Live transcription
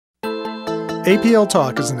APL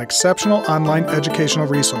Talk is an exceptional online educational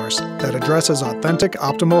resource that addresses authentic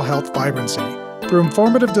optimal health vibrancy through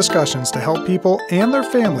informative discussions to help people and their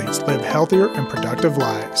families live healthier and productive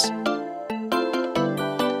lives.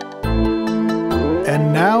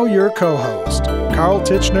 And now your co-host, Carl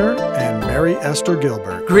Tichenor and Mary Esther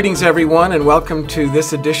Gilbert. Greetings, everyone, and welcome to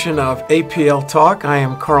this edition of APL Talk. I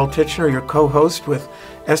am Carl Tichenor, your co-host, with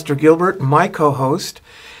Esther Gilbert, my co-host.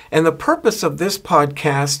 And the purpose of this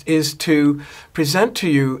podcast is to present to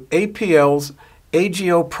you APL's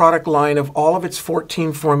Ageo product line of all of its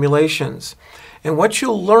 14 formulations. And what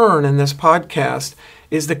you'll learn in this podcast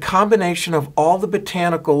is the combination of all the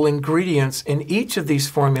botanical ingredients in each of these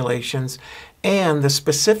formulations and the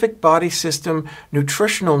specific body system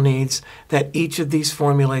nutritional needs that each of these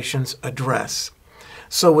formulations address.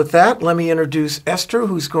 So with that, let me introduce Esther,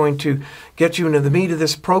 who's going to get you into the meat of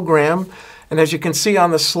this program. And as you can see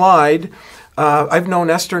on the slide, I've known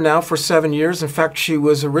Esther now for 7 years. In fact, she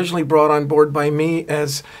was originally brought on board by me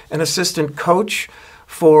as an assistant coach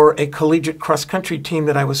for a collegiate cross-country team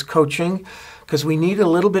that I was coaching, because we need a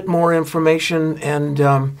little bit more information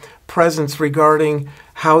and presence regarding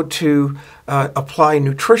how to apply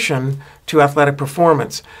nutrition to athletic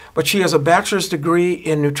performance. But she has a bachelor's degree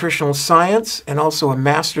in nutritional science and also a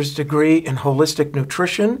master's degree in holistic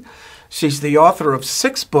nutrition. She's the author of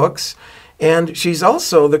 6 books, and she's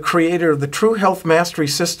also the creator of the True Health Mastery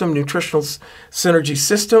System, Nutritional Synergy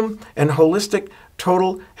System, and Holistic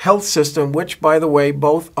Total Health System, which, by the way,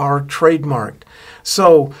 both are trademarked.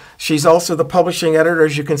 So she's also the publishing editor,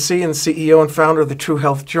 as you can see, and CEO and founder of the True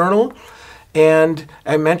Health Journal. And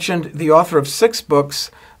I mentioned the author of 6 books,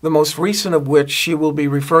 the most recent of which she will be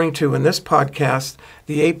referring to in this podcast,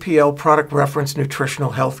 the APL Product Reference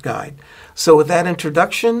Nutritional Health Guide. So with that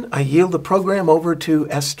introduction, I yield the program over to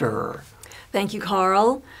Esther. Thank you,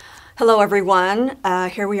 Carl. Hello, everyone.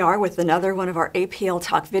 Here we are with another one of our APL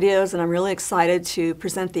Talk videos, and I'm really excited to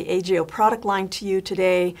present the Ageo product line to you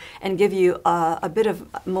today and give you a bit of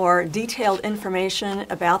more detailed information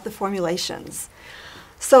about the formulations.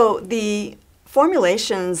 So the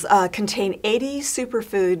formulations contain 80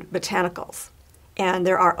 superfood botanicals, and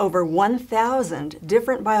there are over 1,000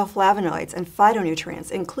 different bioflavonoids and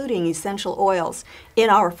phytonutrients, including essential oils, in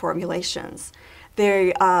our formulations.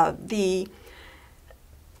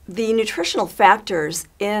 The nutritional factors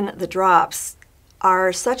in the drops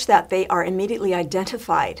are such that they are immediately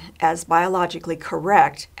identified as biologically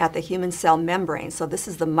correct at the human cell membrane. So this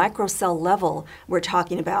is the microcell level we're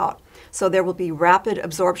talking about. So there will be rapid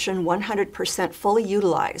absorption, 100% fully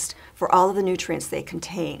utilized for all of the nutrients they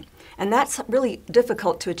contain. And that's really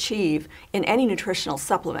difficult to achieve in any nutritional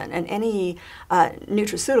supplement and any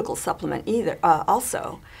nutraceutical supplement either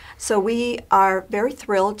also. So we are very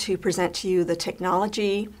thrilled to present to you the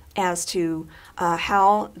technology as to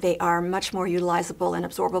how they are much more utilizable and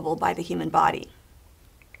absorbable by the human body.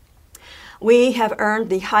 We have earned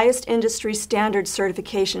the highest industry standard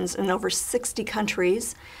certifications in over 60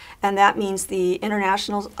 countries, and that means the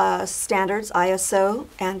international standards, ISO,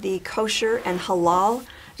 and the kosher and halal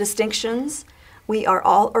distinctions. We are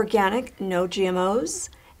all organic, no GMOs,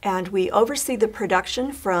 and we oversee the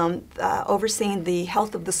production from overseeing the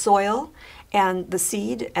health of the soil and the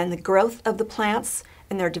seed and the growth of the plants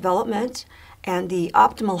and their development, and the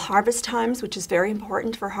optimal harvest times, which is very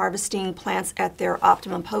important for harvesting plants at their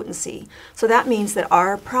optimum potency. So that means that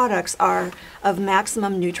our products are of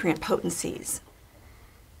maximum nutrient potencies.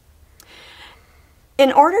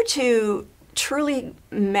 In order to truly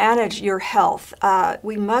manage your health,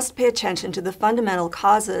 we must pay attention to the fundamental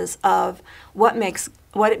causes of what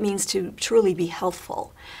it means to truly be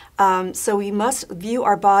healthful. So we must view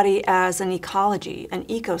our body as an ecology, an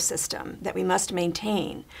ecosystem that we must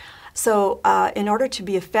maintain. So in order to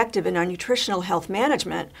be effective in our nutritional health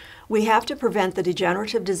management, we have to prevent the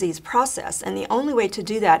degenerative disease process, and the only way to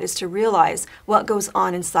do that is to realize what goes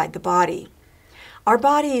on inside the body. Our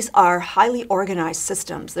bodies are highly organized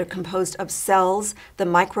systems. They're composed of cells, the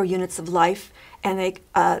micro units of life, and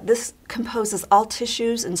this composes all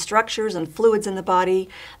tissues and structures and fluids in the body.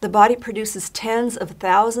 The body produces tens of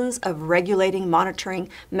thousands of regulating, monitoring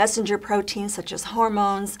messenger proteins such as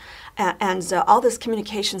hormones, and all these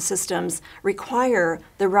communication systems require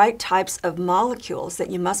the right types of molecules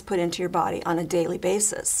that you must put into your body on a daily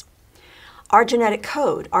basis. Our genetic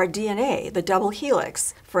code, our DNA, the double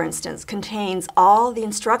helix, for instance, contains all the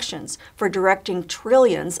instructions for directing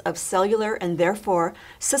trillions of cellular and therefore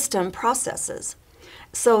system processes.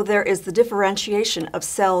 So there is the differentiation of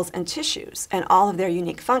cells and tissues and all of their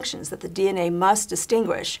unique functions that the DNA must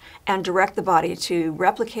distinguish and direct the body to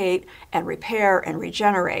replicate and repair and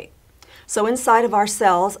regenerate. So inside of our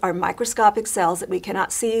cells are microscopic cells that we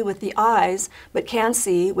cannot see with the eyes, but can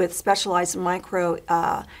see with specialized micro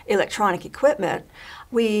electronic equipment.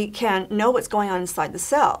 We can know what's going on inside the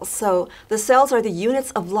cells. So the cells are the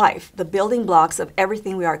units of life, the building blocks of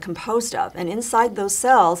everything we are composed of. And inside those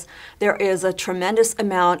cells, there is a tremendous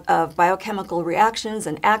amount of biochemical reactions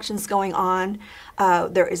and actions going on.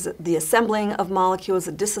 There is the assembling of molecules,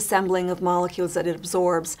 the disassembling of molecules that it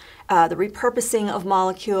absorbs, the repurposing of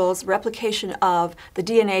molecules, replication of the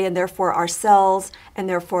DNA and therefore our cells, and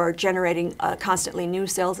therefore generating constantly new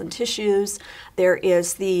cells and tissues. There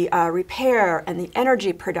is the repair and the energy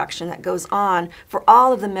production that goes on for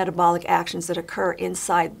all of the metabolic actions that occur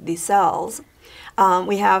inside the cells.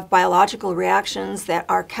 We have biological reactions that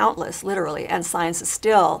are countless, literally, and science is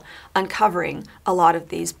still uncovering a lot of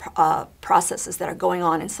these processes that are going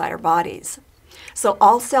on inside our bodies. So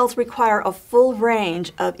all cells require a full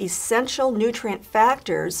range of essential nutrient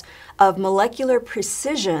factors of molecular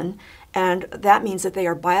precision, and that means that they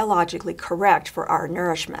are biologically correct for our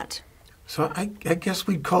nourishment. So I guess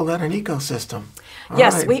we'd call that an ecosystem.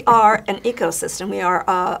 Yes, right. We are an ecosystem. We are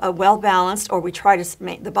a well-balanced, or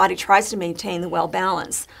the body tries to maintain the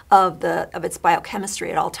well-balance of its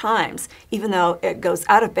biochemistry at all times, even though it goes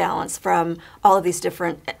out of balance from all of these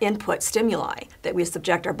different input stimuli that we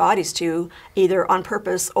subject our bodies to, either on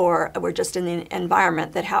purpose or we're just in the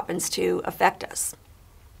environment that happens to affect us.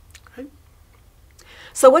 Okay.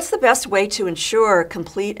 So what's the best way to ensure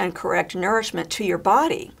complete and correct nourishment to your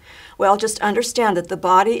body? Well, just understand that the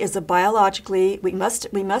body is a biologically, we must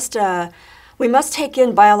take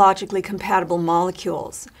in biologically compatible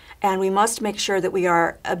molecules, and we must make sure that we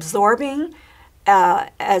are absorbing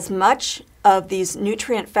as much of these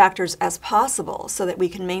nutrient factors as possible so that we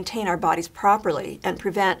can maintain our bodies properly and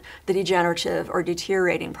prevent the degenerative or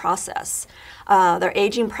deteriorating process. Their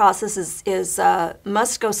aging process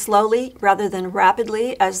must go slowly rather than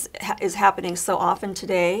rapidly, as is happening so often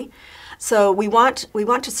today. So we want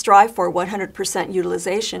to strive for 100%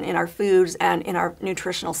 utilization in our foods and in our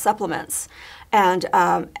nutritional supplements. And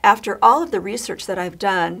after all of the research that I've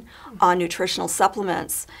done on nutritional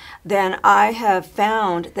supplements, then I have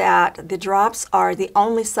found that the drops are the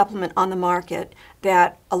only supplement on the market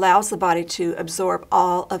that allows the body to absorb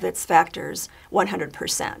all of its factors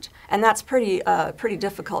 100%. And that's pretty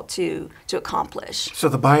difficult to accomplish. So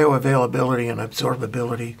the bioavailability and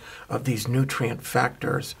absorbability of these nutrient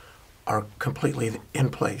factors are completely in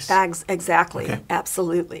place. Exactly, okay.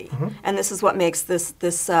 Absolutely. Mm-hmm. And this is what makes this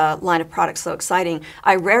line of products so exciting.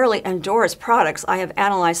 I rarely endorse products. I have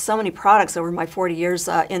analyzed so many products over my 40 years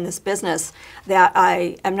in this business that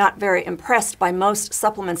I am not very impressed by most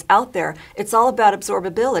supplements out there. It's all about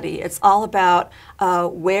absorbability. It's all about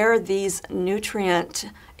where these nutrient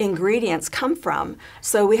ingredients come from.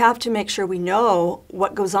 So we have to make sure we know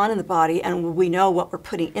what goes on in the body and we know what we're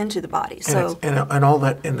putting into the body. And all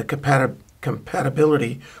that in the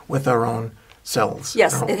compatibility with our own cells.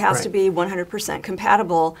 Yes, it has to be 100%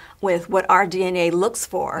 compatible with what our DNA looks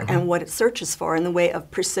for mm-hmm. and what it searches for in the way of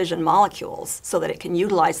precision molecules so that it can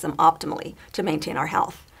utilize them optimally to maintain our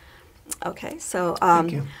health. Okay, so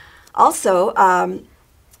Thank you. Also,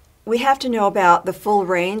 we have to know about the full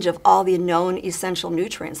range of all the known essential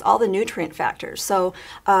nutrients, all the nutrient factors. So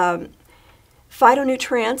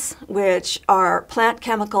phytonutrients, which are plant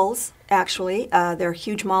chemicals, actually, they're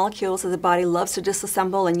huge molecules that the body loves to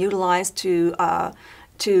disassemble and utilize to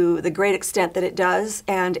the great extent that it does.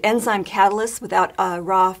 And enzyme catalysts, without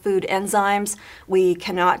raw food enzymes,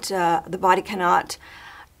 the body cannot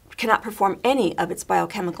perform any of its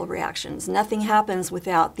biochemical reactions. Nothing happens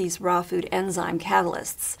without these raw food enzyme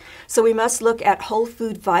catalysts. So we must look at whole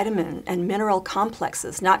food vitamin and mineral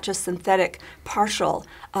complexes, not just synthetic partial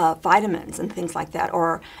vitamins and things like that,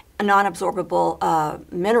 or non-absorbable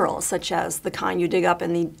minerals, such as the kind you dig up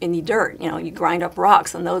in the dirt. You grind up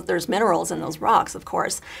rocks, and there's minerals in those rocks, of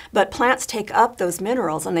course. But plants take up those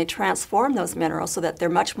minerals and they transform those minerals so that they're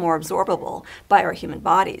much more absorbable by our human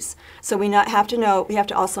bodies. So we have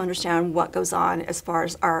to also understand what goes on as far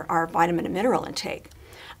as our vitamin and mineral intake.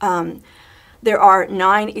 There are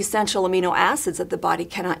 9 essential amino acids that the body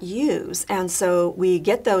cannot use, and so we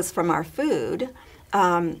get those from our food.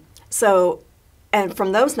 And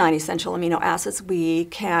from those 9 essential amino acids, we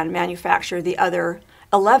can manufacture the other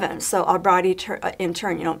 11. So our body, in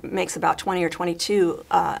turn, makes about 20 or 22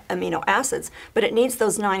 amino acids, but it needs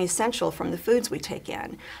those 9 essential from the foods we take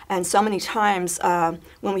in. And so many times,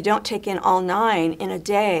 when we don't take in all 9 in a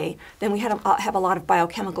day, then we have a lot of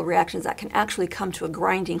biochemical reactions that can actually come to a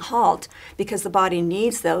grinding halt because the body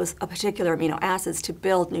needs those particular amino acids to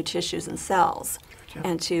build new tissues and cells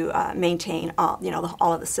and to maintain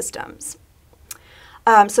all of the systems.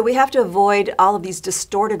 So we have to avoid all of these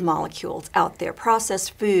distorted molecules out there,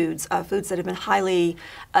 processed foods, foods that have been highly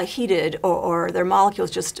heated or their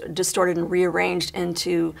molecules just distorted and rearranged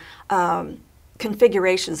into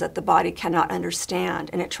configurations that the body cannot understand.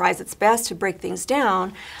 And it tries its best to break things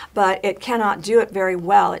down, but it cannot do it very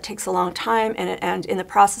well. It takes a long time, and in the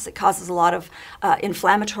process it causes a lot of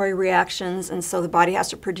inflammatory reactions, and so the body has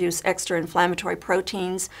to produce extra inflammatory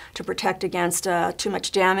proteins to protect against too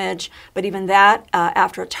much damage. But even that,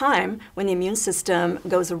 after a time, when the immune system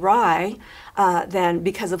goes awry, then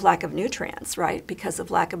because of lack of nutrients, right, because of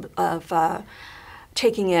lack of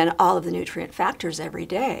taking in all of the nutrient factors every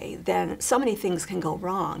day, then so many things can go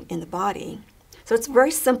wrong in the body. So it's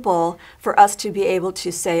very simple for us to be able to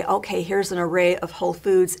say, okay, here's an array of whole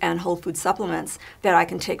foods and whole food supplements that I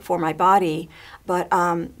can take for my body, but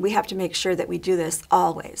we have to make sure that we do this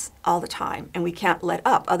always, all the time, and we can't let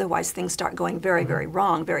up, otherwise things start going very, very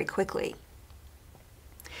wrong very quickly.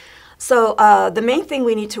 So the main thing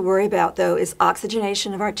we need to worry about, though, is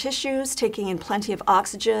oxygenation of our tissues, taking in plenty of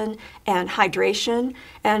oxygen and hydration.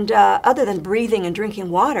 And other than breathing and drinking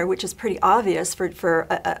water, which is pretty obvious for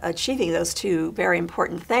achieving those two very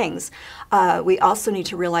important things, we also need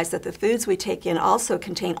to realize that the foods we take in also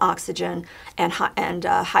contain oxygen and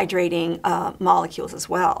hydrating molecules as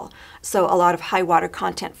well. So a lot of high water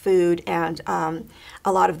content food and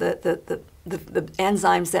a lot of the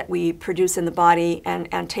enzymes that we produce in the body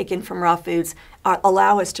and take in from raw foods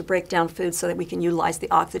allow us to break down foods so that we can utilize the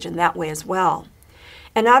oxygen that way as well.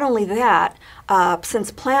 And not only that,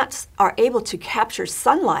 since plants are able to capture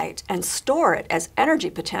sunlight and store it as energy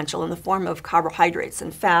potential in the form of carbohydrates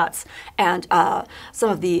and fats, and some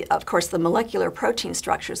of the, of course, the molecular protein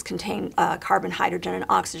structures contain carbon, hydrogen, and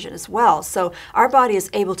oxygen as well. So our body is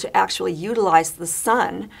able to actually utilize the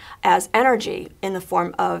sun as energy in the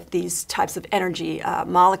form of these types of energy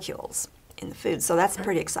molecules in the food. So that's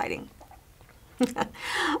pretty exciting.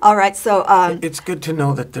 All right, so it's good to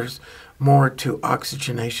know that there's more to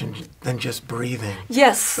oxygenation than just breathing.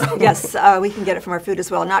 Yes, yes, we can get it from our food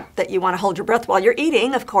as well. Not that you want to hold your breath while you're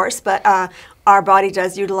eating, of course, but our body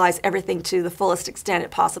does utilize everything to the fullest extent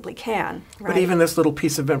it possibly can. Right? But even this little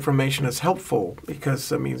piece of information is helpful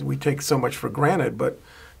because, I mean, we take so much for granted, but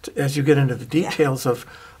as you get into the details of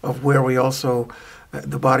where we also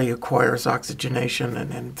the body acquires oxygenation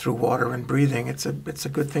and through water and breathing, it's a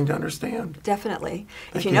good thing to understand. Definitely.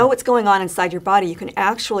 If you know what's going on inside your body, you can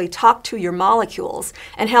actually talk to your molecules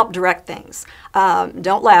and help direct things.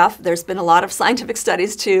 Don't laugh. There's been a lot of scientific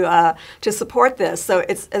studies to support this. So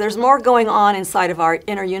there's more going on inside of our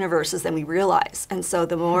inner universes than we realize. And so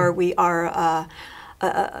the more we are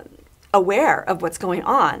aware of what's going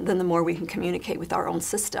on, then the more we can communicate with our own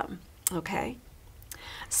system. Okay?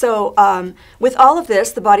 So with all of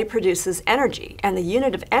this, the body produces energy, and the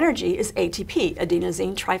unit of energy is ATP,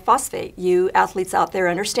 adenosine triphosphate. You athletes out there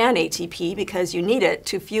understand ATP because you need it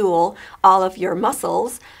to fuel all of your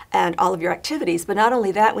muscles and all of your activities. But not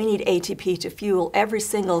only that, we need ATP to fuel every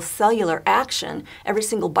single cellular action, every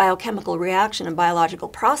single biochemical reaction and biological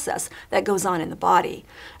process that goes on in the body.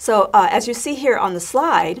 So as you see here on the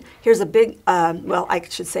slide, here's a big, well, I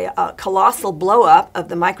should say a colossal blow-up of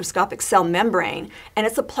the microscopic cell membrane, and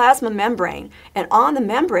it's a plasma membrane. And on the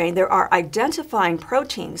membrane, there are identifying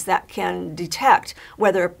proteins that can detect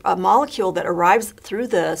whether a molecule that arrives through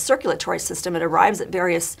the circulatory system, it arrives at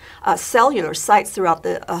various cellular sites throughout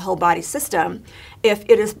the whole body system, if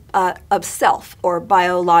it is of self or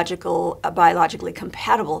biologically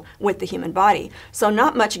compatible with the human body. So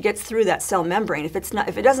not much gets through that cell membrane. If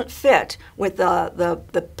it doesn't fit with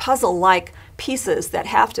the puzzle-like pieces that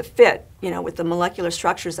have to fit, with the molecular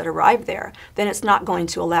structures that arrive there, then it's not going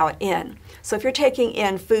to allow it in. So if you're taking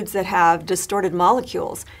in foods that have distorted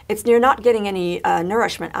molecules, you're not getting any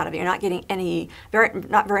nourishment out of it. You're not getting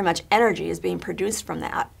not very much energy is being produced from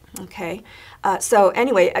that. Okay, so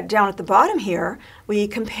anyway, down at the bottom here, we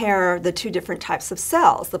compare the two different types of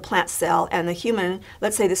cells, the plant cell and the human.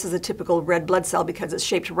 Let's say this is a typical red blood cell because it's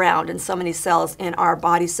shaped round, and so many cells in our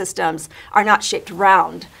body systems are not shaped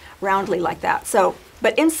roundly like that. So,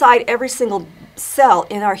 but inside every single cell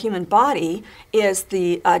in our human body is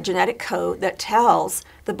the genetic code that tells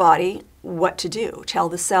the body what to do, tell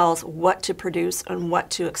the cells what to produce and what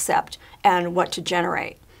to accept and what to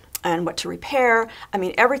generate and what to repair. I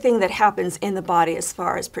mean, everything that happens in the body as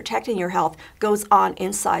far as protecting your health goes on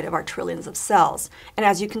inside of our trillions of cells. And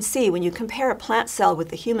as you can see, when you compare a plant cell with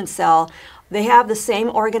the human cell, They have the same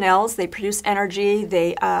organelles. They produce energy.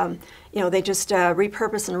 They they just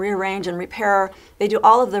repurpose and rearrange and repair. They do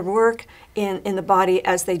all of the work in the body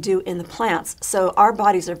as they do in the plants. So our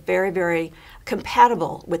bodies are very, very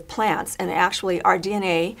compatible with plants, and actually our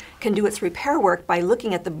DNA can do its repair work by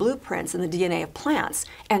looking at the blueprints in the DNA of plants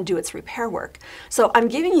and do its repair work. So I'm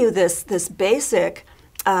giving you this basic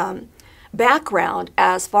background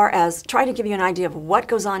as far as trying to give you an idea of what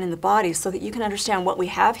goes on in the body so that you can understand what we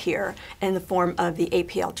have here in the form of the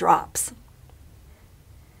APL drops.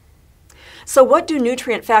 So what do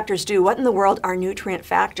nutrient factors do? What in the world are nutrient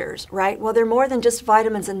factors, right? Well, they're more than just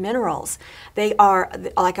vitamins and minerals. They are,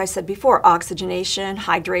 like I said before, oxygenation,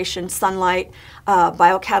 hydration, sunlight,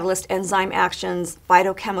 biocatalyst enzyme actions,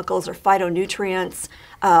 phytochemicals or phytonutrients,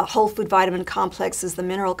 whole food vitamin complexes, the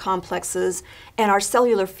mineral complexes, and our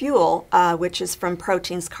cellular fuel, which is from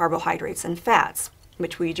proteins, carbohydrates, and fats,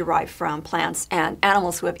 which we derive from plants and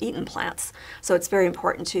animals who have eaten plants. So it's very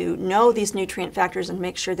important to know these nutrient factors and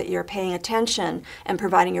make sure that you're paying attention and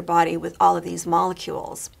providing your body with all of these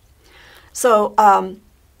molecules. So,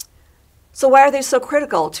 so why are they so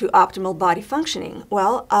critical to optimal body functioning?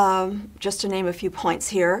 Well, just to name a few points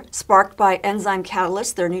here, sparked by enzyme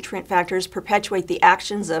catalysts, their nutrient factors perpetuate the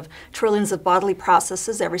actions of trillions of bodily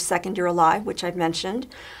processes every second you're alive, which I've mentioned.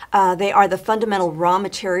 They are the fundamental raw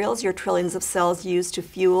materials your trillions of cells use to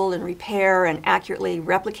fuel and repair and accurately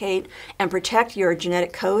replicate and protect your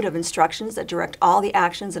genetic code of instructions that direct all the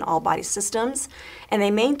actions in all body systems. And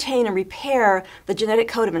they maintain and repair the genetic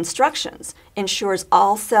code of instructions, ensures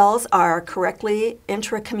all cells are correctly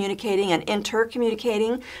intra-communicating and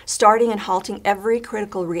intercommunicating, starting and halting every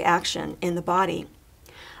critical reaction in the body.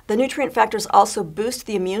 The nutrient factors also boost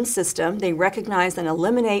the immune system. They recognize and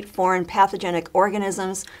eliminate foreign pathogenic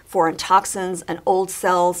organisms, foreign toxins, and old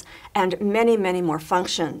cells, and many, many more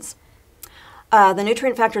functions. The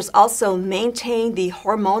nutrient factors also maintain the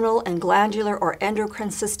hormonal and glandular or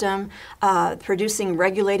endocrine system, producing,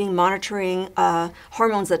 regulating, monitoring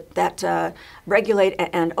hormones that regulate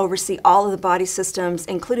and oversee all of the body systems,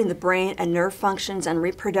 including the brain and nerve functions and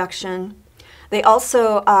reproduction. They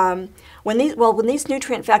also, when these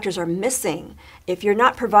nutrient factors are missing, if you're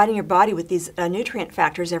not providing your body with these nutrient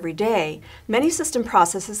factors every day, many system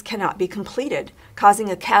processes cannot be completed, causing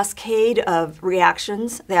a cascade of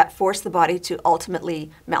reactions that force the body to ultimately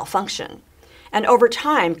malfunction. And over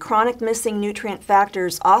time, chronic missing nutrient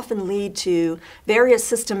factors often lead to various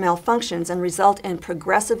system malfunctions and result in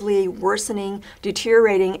progressively worsening,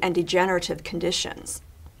 deteriorating, and degenerative conditions.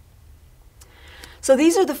 So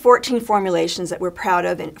these are the 14 formulations that we're proud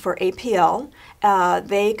of for APL.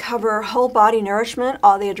 They cover whole body nourishment.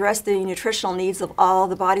 They address the nutritional needs of all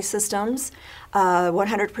the body systems,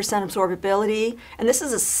 100% absorbability, and this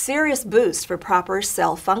is a serious boost for proper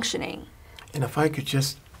cell functioning. And if I could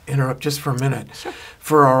just interrupt just for a minute. Sure.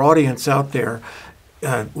 For our audience out there,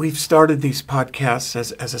 we've started these podcasts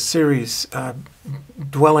as a series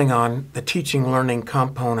dwelling on the teaching-learning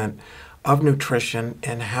component of nutrition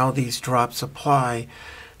and how these drops apply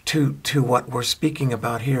to what we're speaking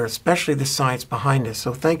about here, especially the science behind this.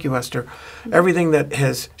 So thank you, Esther. Everything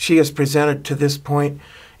that she has presented to this point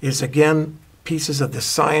is, again, pieces of the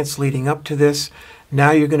science leading up to this.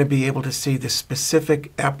 Now you're going to be able to see the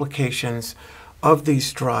specific applications of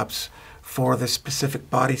these drops for the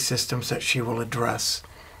specific body systems that she will address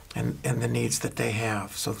and the needs that they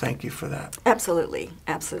have. So thank you for that. Absolutely,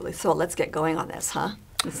 absolutely. So let's get going on this, huh?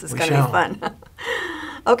 This is going to shall. be fun.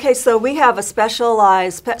 Okay, so we have a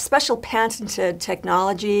special patented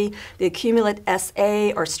technology, the Accumulate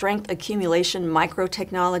SA, or Strength Accumulation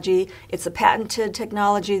Microtechnology. It's a patented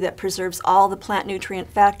technology that preserves all the plant nutrient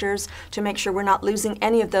factors to make sure we're not losing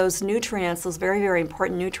any of those nutrients, those very, very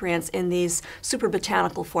important nutrients in these super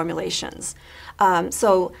botanical formulations.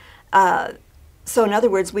 So in other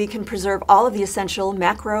words, we can preserve all of the essential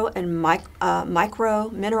macro and micro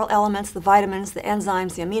mineral elements, the vitamins, the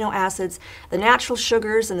enzymes, the amino acids, the natural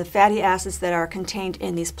sugars, and the fatty acids that are contained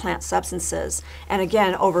in these plant substances. And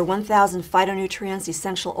again, over 1,000 phytonutrients,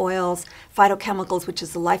 essential oils, phytochemicals, which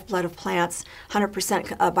is the lifeblood of plants,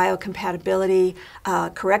 100% biocompatibility,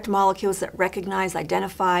 correct molecules that recognize,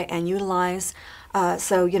 identify, and utilize.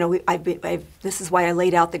 So, you know, this is why I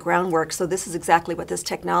laid out the groundwork. So this is exactly what this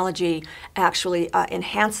technology actually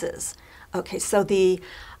enhances. Okay, so the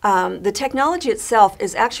The technology itself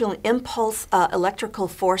is actually an impulse electrical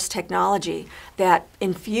force technology that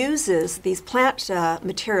infuses these plant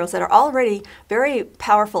materials that are already very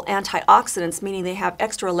powerful antioxidants, meaning they have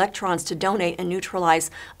extra electrons to donate and neutralize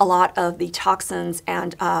a lot of the toxins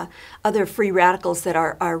and other free radicals that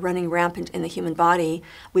are running rampant in the human body.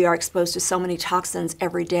 We are exposed to so many toxins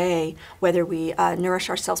every day. Whether we nourish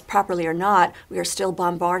ourselves properly or not, we are still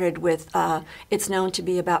bombarded with, it's known to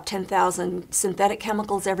be about 10,000 synthetic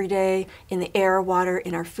chemicals every day in the air, water,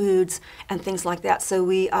 in our foods, and things like that. So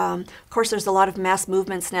we, of course, there's a lot of mass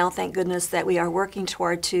movements now, thank goodness, that we are working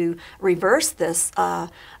toward to reverse this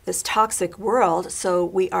this toxic world. So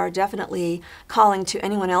we are definitely calling to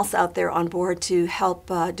anyone else out there on board to help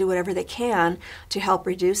do whatever they can to help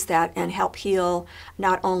reduce that and help heal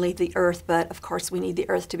not only the earth, but of course we need the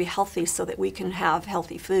earth to be healthy so that we can have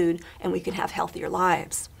healthy food and we can have healthier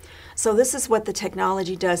lives. So this is what the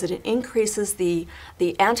technology does. It increases the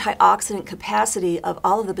antioxidant capacity of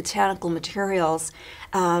all of the botanical materials,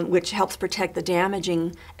 which helps protect the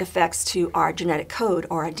damaging effects to our genetic code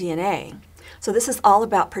or our DNA. So this is all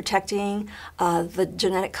about protecting the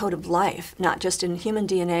genetic code of life, not just in human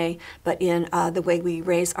DNA, but in the way we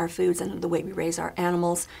raise our foods and the way we raise our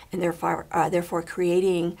animals, and therefore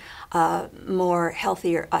creating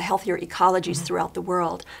healthier ecologies throughout the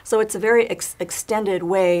world. So it's a very extended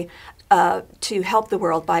way to help the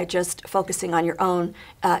world by just focusing on your own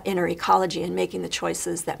inner ecology and making the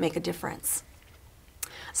choices that make a difference.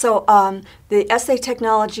 So the SA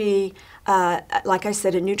technology, like I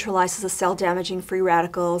said, it neutralizes the cell-damaging free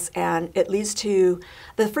radicals, and it leads to,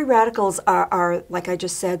 the free radicals are like I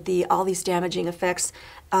just said, all these damaging effects.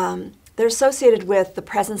 They're associated with the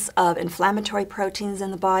presence of inflammatory proteins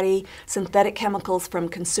in the body, synthetic chemicals from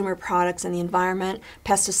consumer products in the environment,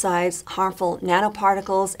 pesticides, harmful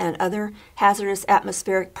nanoparticles, and other hazardous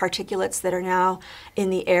atmospheric particulates that are now in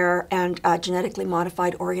the air, and genetically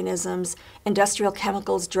modified organisms, industrial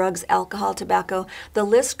chemicals, drugs, alcohol, tobacco. The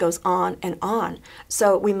list goes on and on.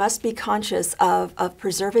 So we must be conscious of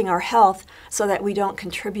preserving our health so that we don't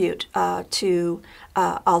contribute to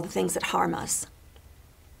all the things that harm us.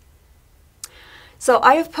 So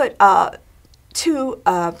I have put two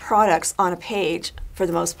products on a page for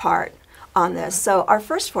the most part on this. So our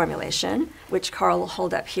first formulation, which Carl will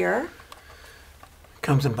hold up here.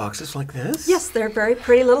 Comes in boxes like this? Yes, they're very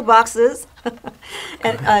pretty little boxes.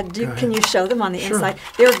 And can you show them on the inside?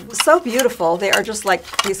 They're so beautiful. They are just like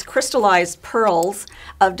these crystallized pearls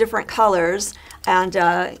of different colors. And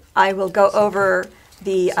I will go over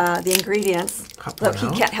the ingredients. Look, he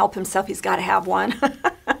can't help himself. He's got to have one.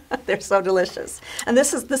 They're so delicious. And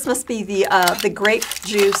this right. Must be the grape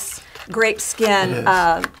juice, grape skin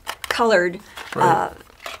colored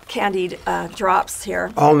candied drops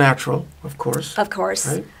here. All natural, of course. Of course.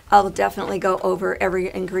 Right. I'll definitely go over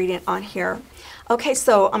every ingredient on here. Okay,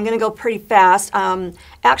 so I'm going to go pretty fast.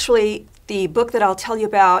 Actually, the book that I'll tell you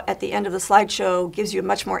about at the end of the slideshow gives you a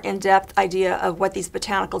much more in-depth idea of what these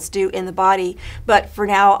botanicals do in the body. But for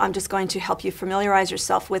now, I'm just going to help you familiarize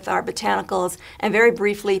yourself with our botanicals and very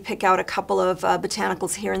briefly pick out a couple of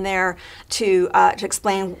botanicals here and there to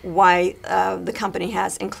explain why the company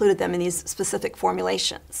has included them in these specific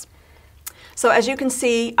formulations. So as you can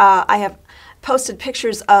see, I have posted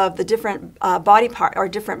pictures of the different body part or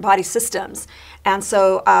different body systems. And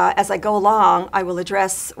so as I go along, I will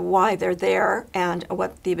address why they're there and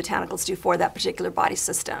what the botanicals do for that particular body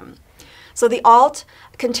system. So the alt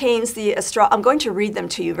contains the I'm going to read them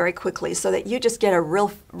to you very quickly so that you just get a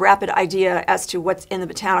real rapid idea as to what's in the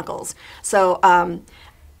botanicals. So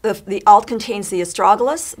the alt contains the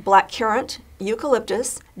astragalus, blackcurrant,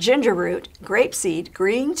 eucalyptus, ginger root, grapeseed,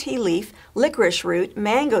 green tea leaf, licorice root,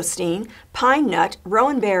 mangosteen, pine nut,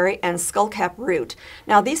 rowan berry, and skullcap root.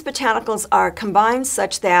 Now these botanicals are combined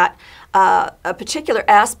such that particular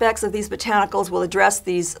aspects of these botanicals will address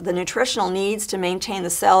the nutritional needs to maintain the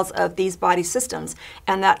cells of these body systems.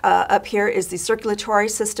 And that up here is the circulatory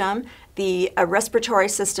system, the respiratory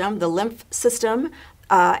system, the lymph system,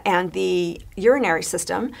 and the urinary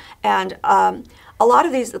system. And a lot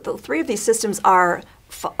of these, three of these systems are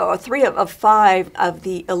three of five of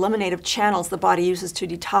the eliminative channels the body uses to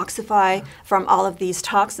detoxify from all of these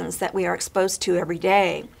toxins that we are exposed to every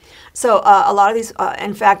day. So a lot of these,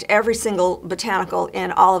 in fact, every single botanical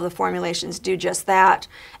in all of the formulations do just that.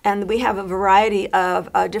 And we have a variety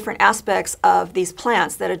of different aspects of these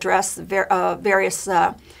plants that address various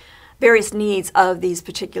various needs of these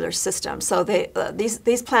particular systems. So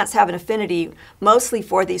these plants have an affinity mostly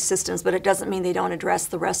for these systems, but it doesn't mean they don't address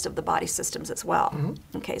the rest of the body systems as well.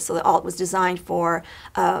 Okay, so the alt was designed for,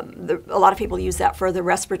 a lot of people use that for the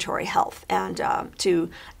respiratory health and to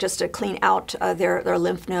clean out their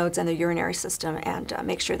lymph nodes and their urinary system and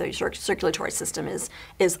make sure that your circulatory system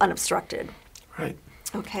is unobstructed. Right.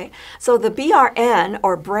 Okay, so the BRN,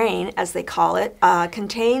 or brain as they call it,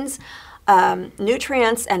 contains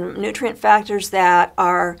nutrients and nutrient factors that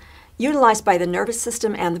are utilized by the nervous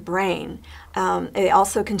system and the brain. They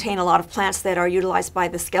also contain a lot of plants that are utilized by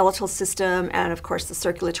the skeletal system and, of course, the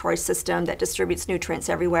circulatory system that distributes nutrients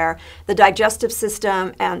everywhere, the digestive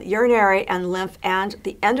system, and urinary and lymph, and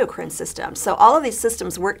the endocrine system. So all of these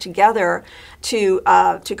systems work together to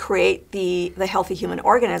create the healthy human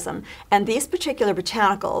organism. And these particular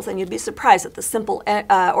botanicals, and you'd be surprised at the simple,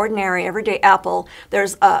 ordinary, everyday apple,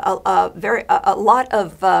 there's a lot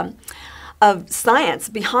of science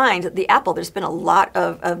behind the apple. There's been a lot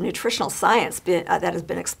of nutritional science that has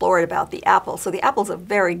been explored about the apple. So the apple's a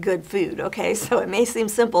very good food, okay? So it may seem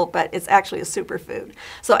simple, but it's actually a superfood.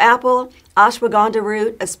 So apple, ashwagandha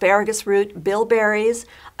root, asparagus root, bilberries,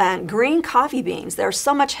 and green coffee beans. They're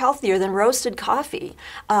so much healthier than roasted coffee.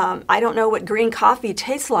 I don't know what green coffee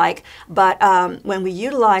tastes like, but when we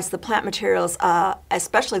utilize the plant materials,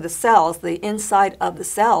 especially the cells, the inside of the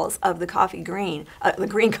cells of the the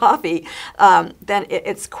green coffee, then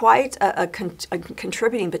it's quite a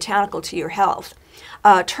contributing botanical to your health.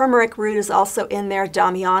 Turmeric root is also in there,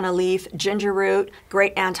 damiana leaf, ginger root,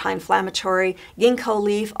 great anti-inflammatory, ginkgo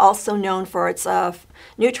leaf, also known for its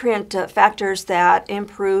nutrient factors that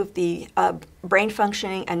improve the brain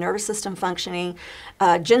functioning and nervous system functioning.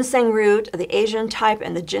 Ginseng root, the Asian type,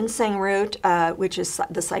 and the ginseng root, which is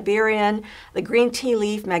the Siberian, the green tea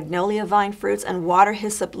leaf, magnolia vine fruits, and water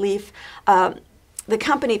hyssop leaf. The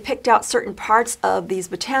company picked out certain parts of these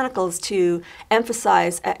botanicals to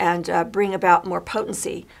emphasize and bring about more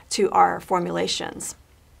potency to our formulations.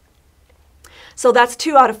 So that's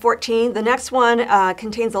 2 out of 14. The next one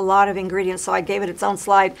contains a lot of ingredients, so I gave it its own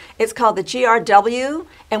slide. It's called the GRW,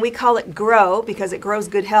 and we call it GROW because it grows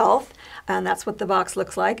good health. And that's what the box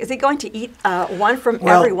looks like. Is he going to eat one from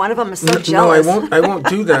every one of them? I'm so jealous. No, I won't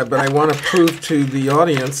do that, but I want to prove to the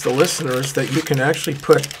audience, the listeners, that you can actually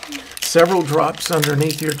put several drops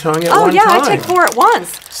underneath your tongue at one time. Oh, yeah, I take 4 at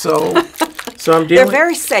once. So I'm dealing... They're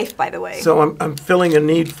very safe, by the way. So I'm filling a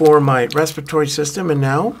need for my respiratory system, and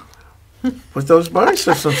now with those body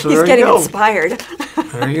systems. So He's getting inspired.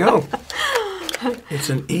 There you go. It's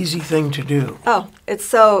an easy thing to do. Oh, it's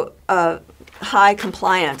so high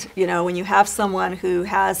compliant. You know, when you have someone who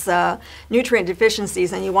has nutrient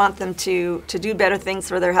deficiencies and you want them to do better things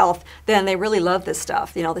for their health, then they really love this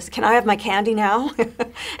stuff. You know, this, can I have my candy now?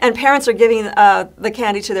 And parents are giving the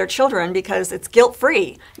candy to their children because it's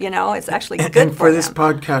guilt-free. You know, it's actually good and for them. this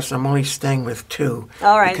podcast, I'm only staying with 2.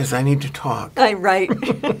 All right. Because I need to talk. Right.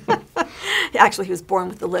 Actually, he was born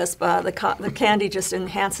with the lisp. The candy just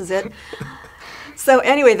enhances it. So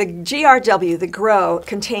anyway, the GRW, the GROW,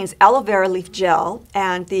 contains aloe vera leaf gel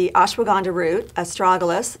and the ashwagandha root,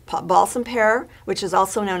 astragalus, balsam pear, which is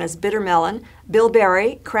also known as bitter melon,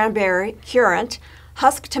 bilberry, cranberry, currant,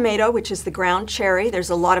 husk tomato, which is the ground cherry.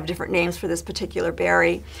 There's a lot of different names for this particular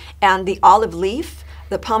berry, and the olive leaf,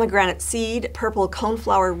 the pomegranate seed, purple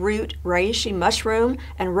coneflower root, reishi mushroom,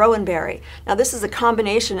 and rowan berry. Now this is a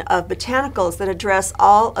combination of botanicals that address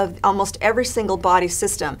almost every single body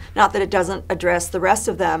system. Not that it doesn't address the rest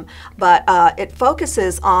of them, but it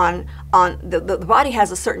focuses on the body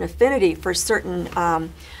has a certain affinity for certain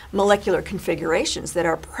molecular configurations that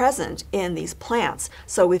are present in these plants.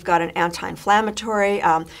 So we've got an anti-inflammatory.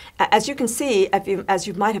 As you can see, as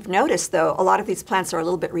you might have noticed, though, a lot of these plants are a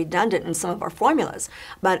little bit redundant in some of our formulas,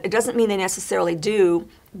 but it doesn't mean they necessarily do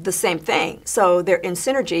the same thing. So they're in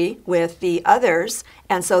synergy with the others,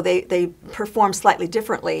 and so they perform slightly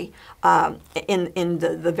differently in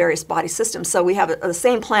the various body systems. So we have the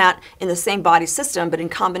same plant in the same body system, but in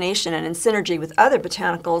combination and in synergy with other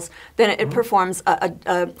botanicals, then it performs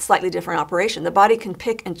a slightly different operation. The body can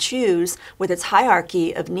pick and choose with its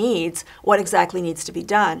hierarchy of needs what exactly needs to be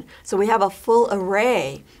done. So we have a full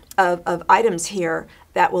array of items here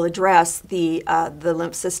that will address the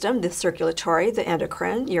lymph system, the circulatory, the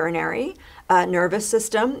endocrine, urinary, nervous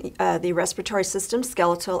system, the respiratory system,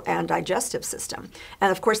 skeletal, and digestive system.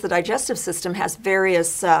 And of course, the digestive system has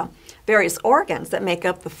various organs that make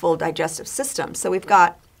up the full digestive system. So we've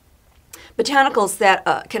got botanicals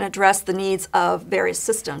that can address the needs of various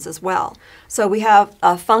systems as well. So we have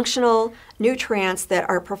functional nutrients that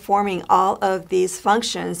are performing all of these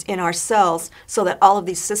functions in our cells so that all of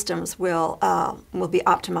these systems will be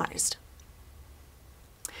optimized.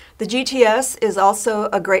 The GTS is also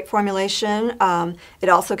a great formulation. It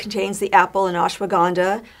also contains the apple and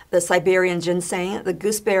ashwagandha, the Siberian ginseng, the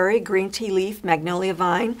gooseberry, green tea leaf, magnolia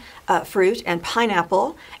vine, fruit, and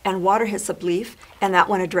pineapple, and water hyssop leaf, and that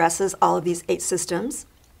one addresses all of these 8 systems.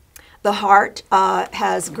 The heart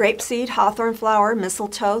has grapeseed, hawthorn flower,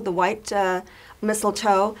 mistletoe, the white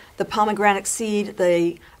mistletoe, the pomegranate seed,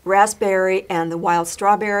 the raspberry, and the wild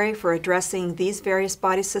strawberry for addressing these various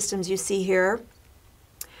body systems you see here.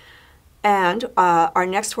 And our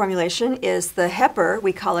next formulation is the HEPR.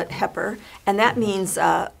 We call it HEPR, and that means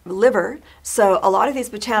liver. So a lot of these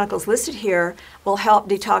botanicals listed here will help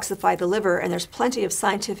detoxify the liver, and there's plenty of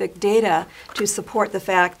scientific data to support the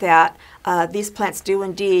fact that these plants do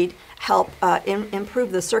indeed help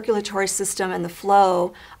improve the circulatory system and the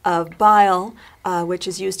flow of bile, which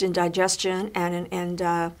is used in digestion and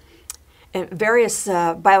various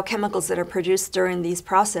biochemicals that are produced during these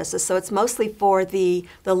processes. So it's mostly for the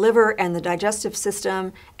liver and the digestive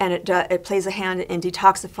system, and it plays a hand in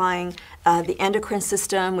detoxifying the endocrine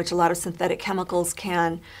system, which a lot of synthetic chemicals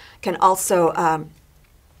can also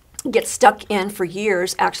get stuck in for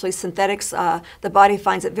years. Actually, synthetics, the body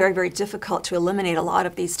finds it very, very difficult to eliminate a lot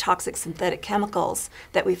of these toxic synthetic chemicals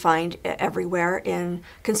that we find everywhere in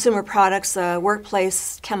consumer products,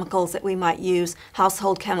 workplace chemicals that we might use,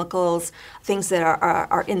 household chemicals, things that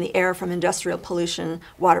are in the air from industrial pollution,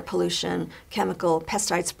 water pollution, chemical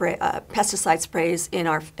pesticide sprays in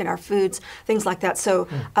our foods, things like that. So.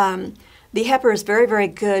 The HEPR is very, very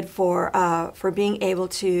good for being able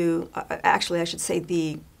to, actually I should say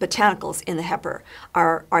the botanicals in the HEPR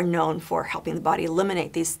are known for helping the body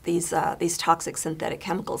eliminate these toxic synthetic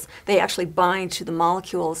chemicals. They actually bind to the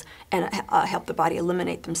molecules and help the body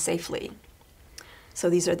eliminate them safely. So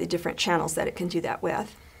these are the different channels that it can do that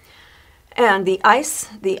with. And the ICE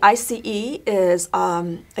is,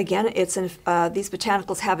 again, these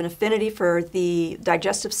botanicals have an affinity for the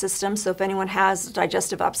digestive system. So if anyone has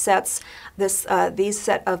digestive upsets, these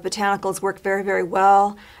set of botanicals work very, very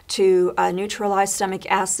well to neutralize stomach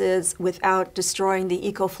acids without destroying the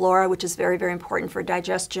ecoflora, which is very, very important for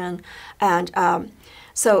digestion. And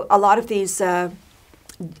so a lot of these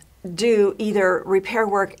do either repair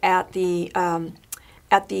work at the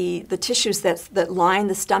tissues that line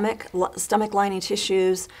the stomach lining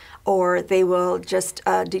tissues, or they will just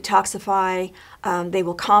detoxify. They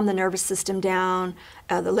will calm the nervous system down.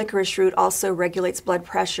 The licorice root also regulates blood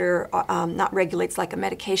pressure, not regulates like a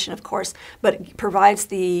medication, of course, but it provides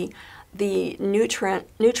the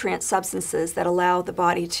nutrient substances that allow the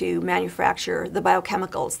body to manufacture the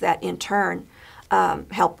biochemicals that in turn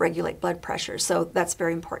help regulate blood pressure. So that's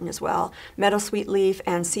very important as well. Meadowsweet leaf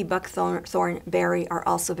and sea buckthorn berry are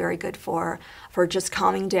also very good for just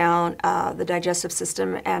calming down the digestive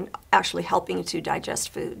system and actually helping to digest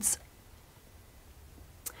foods.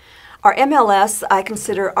 Our MLS I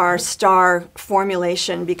consider our star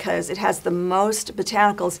formulation because it has the most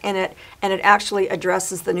botanicals in it, and it actually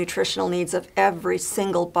addresses the nutritional needs of every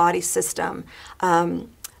single body system.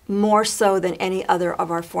 More so than any other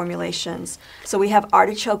of our formulations. So we have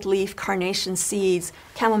artichoke leaf, carnation seeds,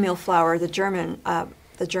 chamomile flower, the German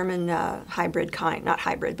hybrid kind, not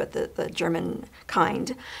hybrid, but the German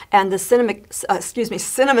kind, and the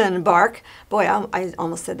cinnamon bark. Boy, I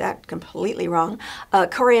almost said that completely wrong.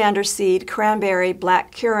 Coriander seed, cranberry,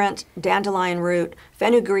 black currant, dandelion root,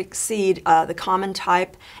 fenugreek seed, the common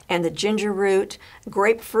type, and the ginger root,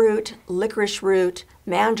 grapefruit, licorice root,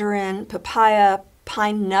 mandarin, papaya,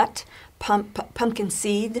 pine nut, pumpkin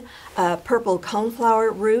seed, purple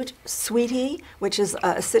coneflower root, sweetie, which is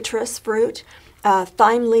a citrus fruit,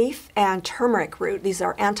 thyme leaf, and turmeric root. These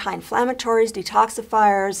are anti-inflammatories,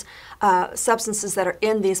 detoxifiers, substances that are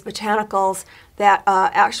in these botanicals that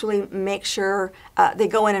actually make sure they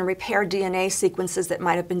go in and repair DNA sequences that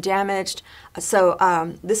might have been damaged. So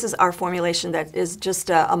this is our formulation that is just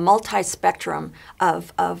a multi-spectrum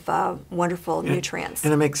of wonderful nutrients.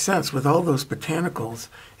 And it makes sense. With all those botanicals,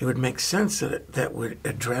 it would make sense that that would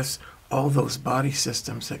address all those body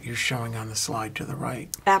systems that you're showing on the slide to the right.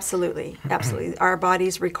 Absolutely, absolutely. Our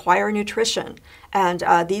bodies require nutrition, and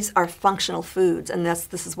these are functional foods, and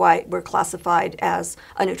this is why we're classified as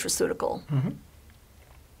a nutraceutical. Mm-hmm.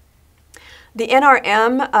 The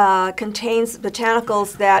NRM contains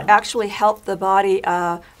botanicals that actually help the body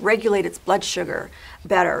regulate its blood sugar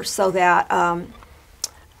better, so that,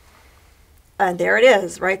 and there it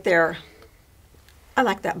is, right there. I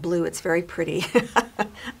like that blue. It's very pretty.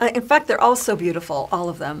 In fact, they're all so beautiful, all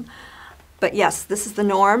of them. But yes, this is the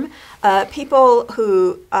norm. People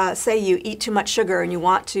who say you eat too much sugar and you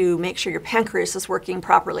want to make sure your pancreas is working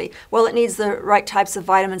properly, well, it needs the right types of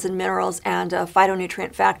vitamins and minerals and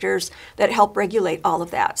phytonutrient factors that help regulate all of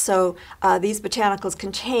that. So these botanicals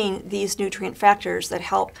contain these nutrient factors that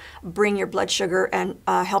help bring your blood sugar and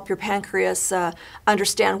help your pancreas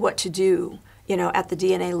understand what to do, at the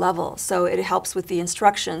DNA level. So it helps with the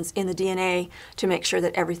instructions in the DNA to make sure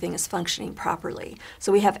that everything is functioning properly.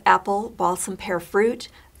 So we have apple, balsam pear fruit,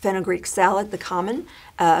 fenugreek salad, the common,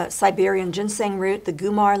 Siberian ginseng root, the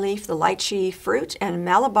gumar leaf, the lychee fruit, and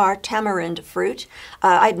Malabar tamarind fruit.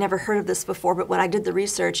 I'd never heard of this before, but when I did the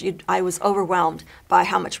research, I was overwhelmed by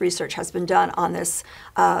how much research has been done on this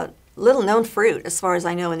little-known fruit, as far as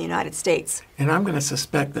I know, in the United States. And I'm going to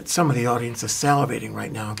suspect that some of the audience is salivating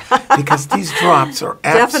right now because these drops are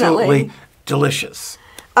absolutely delicious.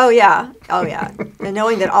 Oh, yeah. Oh, yeah. And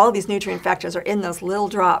knowing that all of these nutrient factors are in those little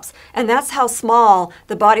drops. And that's how small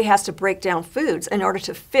the body has to break down foods in order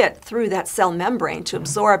to fit through that cell membrane to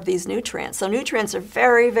absorb these nutrients. So nutrients are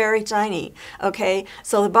very, very tiny, okay?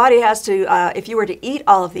 So the body has to, if you were to eat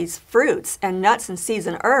all of these fruits and nuts and seeds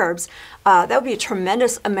and herbs, that would be a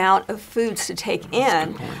tremendous amount of foods to take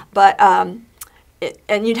in. But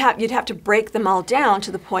and you'd have to break them all down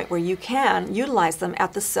to the point where you can utilize them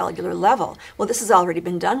at the cellular level. Well, this has already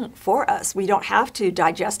been done for us. We don't have to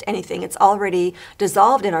digest anything. It's already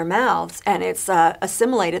dissolved in our mouths, and it's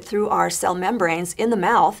assimilated through our cell membranes in the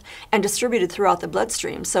mouth and distributed throughout the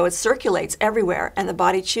bloodstream. So it circulates everywhere, and the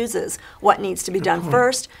body chooses what needs to be done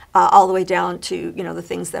first, all the way down to the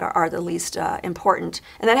things that are the least important.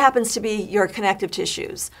 And that happens to be your connective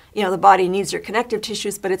tissues. The body needs your connective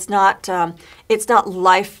tissues, but it's not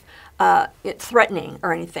life threatening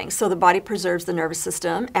or anything. So the body preserves the nervous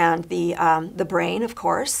system and the brain, of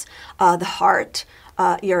course, the heart,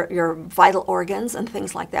 your vital organs and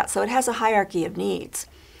things like that. So it has a hierarchy of needs.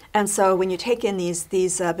 And so when you take in these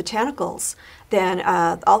botanicals, then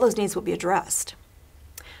all those needs will be addressed.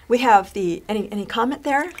 We have any comment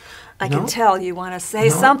there? I can tell you want to say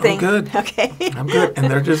something. I'm good. Okay. I'm good.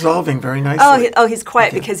 And they're dissolving very nicely. He's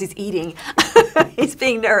quiet because he's eating. He's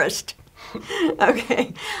being nourished.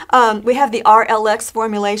 Okay. We have the RLX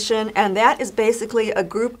formulation, and that is basically a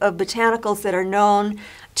group of botanicals that are known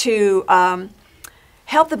to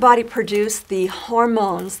help the body produce the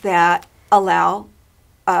hormones that allow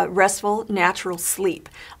restful, natural sleep.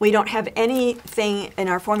 We don't have anything in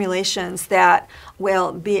our formulations that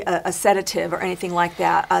will be a sedative or anything like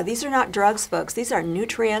that. These are not drugs, folks. These are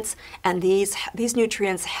nutrients, and these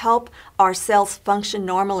nutrients help our cells function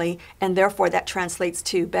normally, and therefore that translates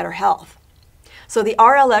to better health. So the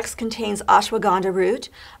RLX contains ashwagandha root,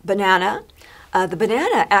 banana. The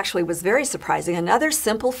banana actually was very surprising. Another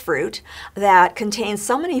simple fruit that contains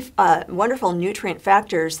so many wonderful nutrient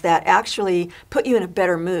factors that actually put you in a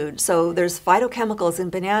better mood. So there's phytochemicals in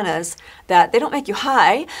bananas that they don't make you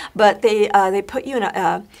high, but they put you in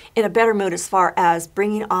a better mood as far as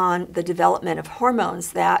bringing on the development of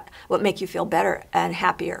hormones that will make you feel better and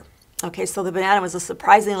happier. Okay, so the banana was a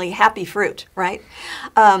surprisingly happy fruit, right?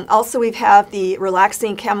 Also, we have the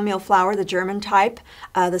relaxing chamomile flower, the German type,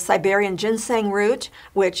 the Siberian ginseng root,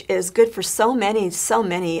 which is good for so many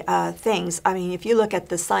things. I mean, if you look at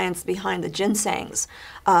the science behind the ginsengs,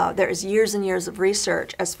 there is years and years of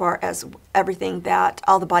research as far as everything that,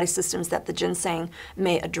 all the body systems that the ginseng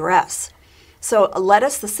may address. So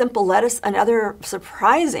lettuce, the simple lettuce, another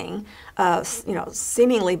surprising,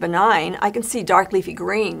 seemingly benign. I can see dark leafy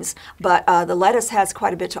greens, but the lettuce has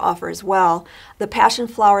quite a bit to offer as well. The passion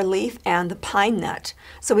flower leaf and the pine nut.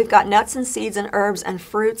 So we've got nuts and seeds and herbs and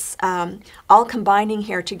fruits all combining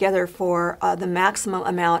here together for the maximum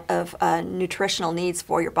amount of nutritional needs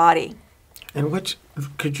for your body. And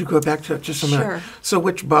could you go back to that just a minute? Sure. So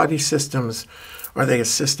which body systems are they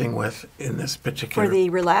assisting with in this particular? For the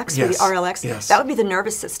relax, yes. For the RLX? Yes. That would be the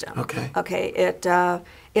nervous system. Okay. Okay,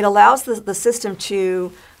 it allows the system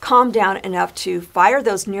to calm down enough to fire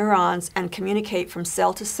those neurons and communicate from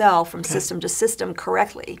cell to cell, from system to system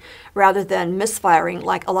correctly, rather than misfiring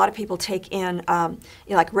like a lot of people take in,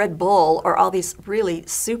 like Red Bull or all these really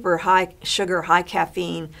super high sugar, high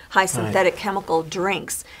caffeine, high synthetic chemical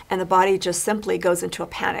drinks, and the body just simply goes into a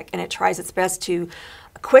panic and it tries its best to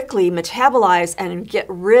quickly metabolize and get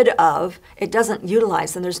rid of. It doesn't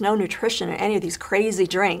utilize, and there's no nutrition in any of these crazy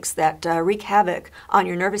drinks that wreak havoc on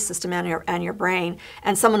your nervous system and your brain.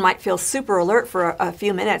 And someone might feel super alert for a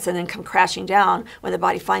few minutes and then come crashing down when the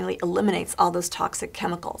body finally eliminates all those toxic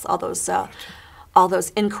chemicals, all those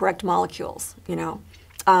incorrect molecules,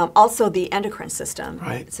 Also, the endocrine system.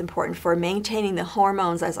 Right. It's important for maintaining the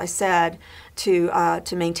hormones, as I said, to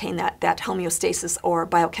maintain that homeostasis or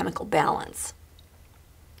biochemical balance.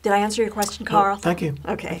 Did I answer your question, Carl? Thank you.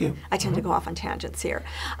 Okay. Thank you. I tend to go off on tangents here.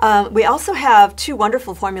 We also have 2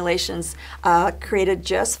 wonderful formulations created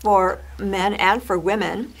just for men and for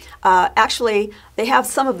women. Actually, they have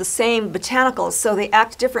some of the same botanicals, so they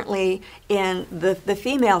act differently in the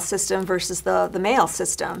female system versus the male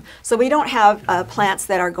system. So we don't have plants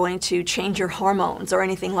that are going to change your hormones or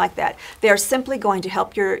anything like that. They are simply going to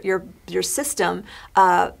help your system,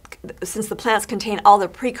 since the plants contain all the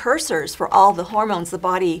precursors for all the hormones the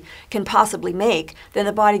body can possibly make, then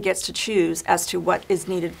the body gets to choose as to what is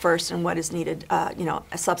needed first and what is needed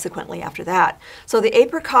subsequently after that. So the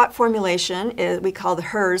apricot formulation we call the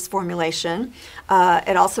HERS formulation.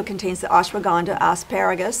 It also contains the ashwagandha,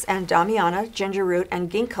 asparagus, and damiana, ginger root,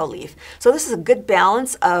 and ginkgo leaf. So this is a good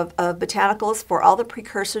balance of botanicals for all the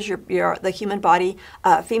precursors the human body,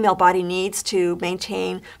 female body needs to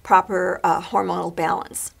maintain proper hormonal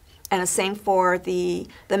balance. And the same for the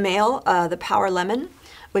male, the power lemon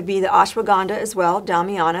would be the ashwagandha as well,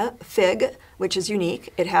 damiana, fig, which is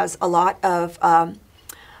unique. It has a lot of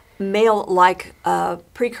male-like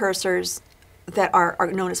precursors that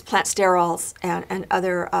are known as plant sterols and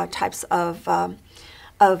other types of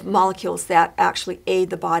molecules that actually aid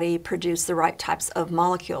the body produce the right types of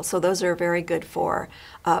molecules. So those are very good for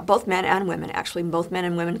both men and women. Actually, both men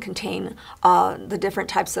and women contain the different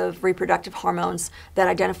types of reproductive hormones that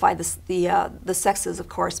identify the sexes, of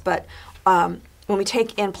course. But when we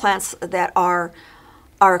take in plants that are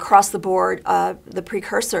across the board the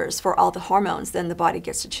precursors for all the hormones, then the body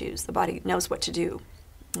gets to choose. The body knows what to do.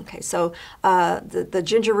 Okay, so the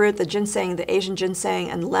ginger root, the ginseng, the Asian ginseng,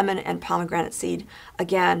 and lemon and pomegranate seed,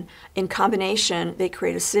 again, in combination, they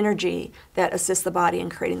create a synergy that assists the body in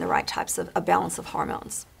creating the right types of a balance of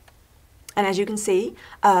hormones. And as you can see,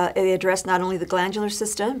 they address not only the glandular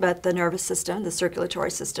system, but the nervous system, the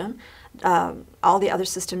circulatory system, all the other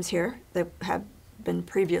systems here that have been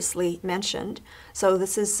previously mentioned. So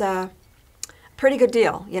this is pretty good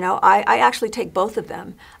deal. I actually take both of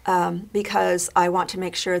them because I want to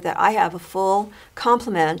make sure that I have a full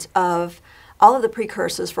complement of all of the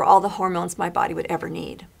precursors for all the hormones my body would ever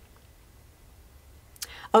need.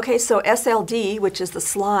 Okay, so SLD, which is the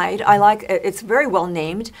slide, it's very well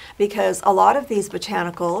named because a lot of these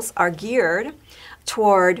botanicals are geared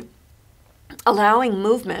toward allowing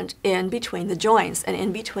movement in between the joints and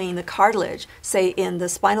in between the cartilage, say in the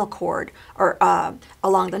spinal cord or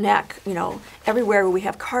along the neck. Everywhere where we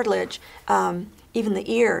have cartilage, even the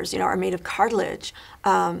ears, are made of cartilage.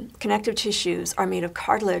 Connective tissues are made of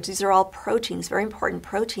cartilage. These are all proteins, very important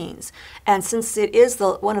proteins. And since it is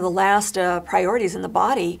one of the last priorities in the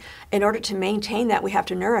body, in order to maintain that, we have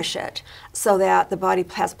to nourish it so that the body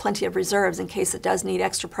has plenty of reserves in case it does need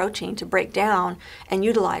extra protein to break down and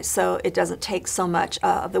utilize, so it doesn't take so much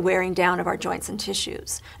of the wearing down of our joints and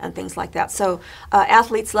tissues and things like that. So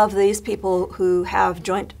athletes love these. People who have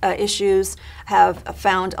joint issues have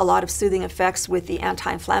found a lot of soothing effects with the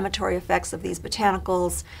anti-inflammatory effects of these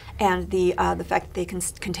botanicals, and the fact that they can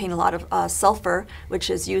contain a lot of sulfur, which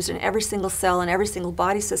is used in every single cell and every single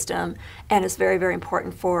body system, and is very, very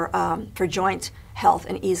important for joint health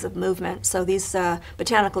and ease of movement. So these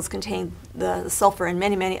botanicals contain the sulfur and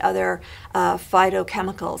many, many other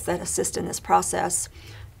phytochemicals that assist in this process.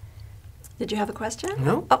 Did you have a question?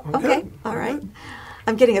 No. Oh, okay. All right.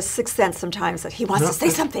 I'm getting a sixth sense sometimes that he wants to say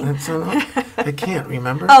something. I can't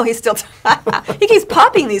remember. Oh, he's still he keeps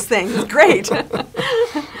popping these things. Great.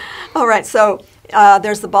 All right, so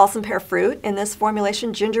there's the balsam pear fruit in this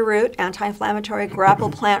formulation, ginger root, anti-inflammatory, grapple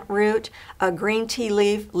plant root, green tea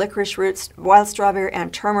leaf, licorice roots, wild strawberry,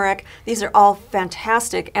 and turmeric. These are all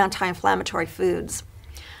fantastic anti-inflammatory foods.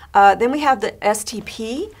 Then we have the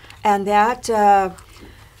STP, and that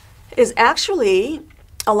is actually,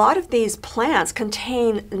 a lot of these plants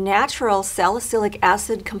contain natural salicylic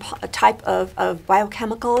acid type of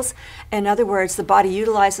biochemicals. In other words, the body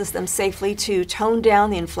utilizes them safely to tone down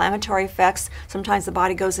the inflammatory effects. Sometimes the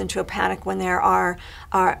body goes into a panic when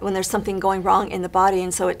there's something going wrong in the body,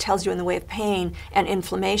 and so it tells you in the way of pain and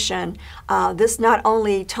inflammation. This not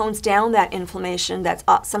only tones down that inflammation that's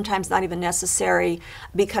sometimes not even necessary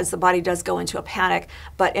because the body does go into a panic,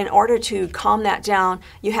 but in order to calm that down,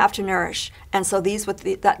 you have to nourish. And so this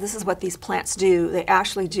is what these plants do. They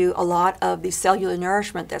actually do a lot of the cellular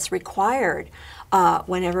nourishment that's required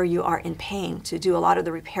whenever you are in pain, to do a lot of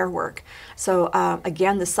the repair work. So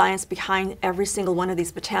again, the science behind every single one of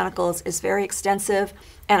these botanicals is very extensive,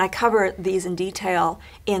 and I cover these in detail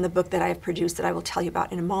in the book that I have produced that I will tell you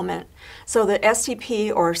about in a moment. So the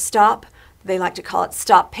STP, or Stop they like to call it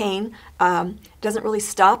stop pain. Doesn't really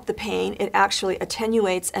stop the pain. It actually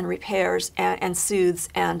attenuates and repairs and soothes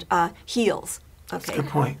and heals. Okay, good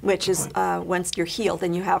point. Which is once you're healed,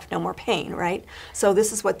 then you have no more pain, right? So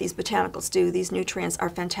this is what these botanicals do. These nutrients are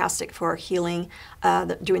fantastic for healing,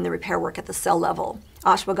 doing the repair work at the cell level.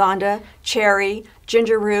 Ashwagandha, cherry,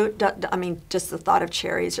 ginger root. I mean, just the thought of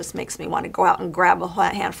cherries just makes me want to go out and grab a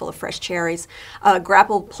handful of fresh cherries.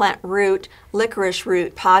 Grapple plant root, licorice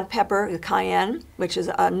root, pod pepper, the cayenne, which is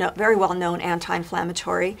a very well-known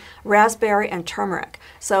anti-inflammatory, raspberry, and turmeric.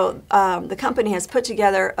 So the company has put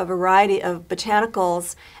together a variety of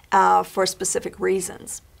botanicals for specific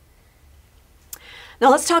reasons. Now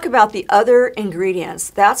let's talk about the other ingredients.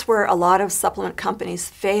 That's where a lot of supplement companies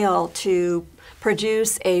fail to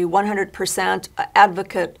produce a 100%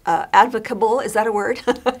 advocable, is that a word?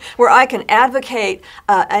 Where I can advocate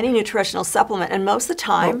any nutritional supplement, and most of the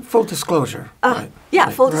time... Well, full disclosure. Right. Yeah,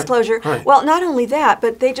 right. full disclosure. Right. Well, not only that,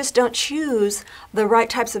 but they just don't choose the right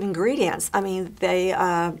types of ingredients. I mean, they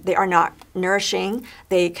are not nourishing.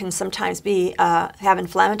 They can sometimes be have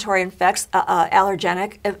inflammatory effects,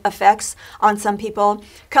 allergenic effects on some people.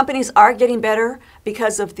 Companies are getting better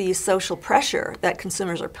because of the social pressure that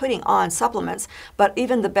consumers are putting on supplements. But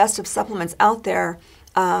even the best of supplements out there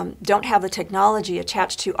don't have the technology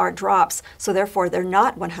attached to our drops, so therefore they're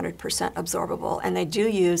not 100% absorbable. And they do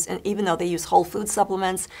use, and even though they use whole food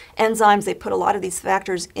supplements, enzymes, they put a lot of these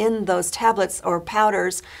factors in those tablets or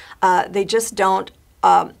powders, they just don't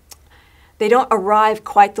arrive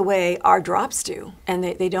quite the way our drops do, and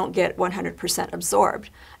they don't get 100%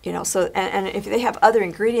 absorbed. You know, so and if they have other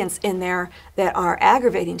ingredients in there that are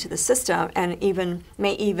aggravating to the system and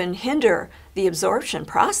may even hinder the absorption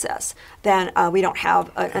process, then we don't have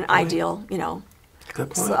an ideal, you know,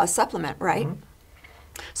 supplement, right?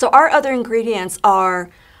 Mm-hmm. So our other ingredients are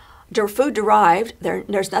food derived.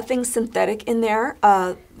 There's nothing synthetic in there.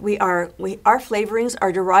 Our flavorings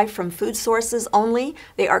are derived from food sources only.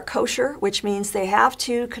 They are kosher, which means they have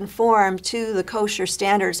to conform to the kosher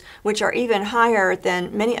standards, which are even higher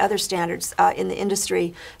than many other standards in the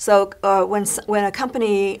industry. So when a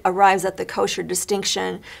company arrives at the kosher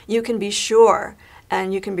distinction, you can be sure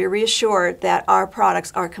and you can be reassured that our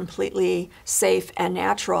products are completely safe and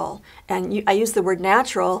natural. And I use the word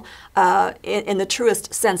natural in the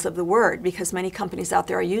truest sense of the word, because many companies out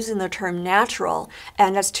there are using the term natural,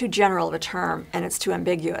 and that's too general of a term, and it's too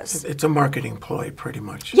ambiguous. It's a marketing ploy, pretty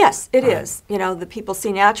much. Yes, it is. You know, the people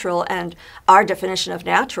see natural, and our definition of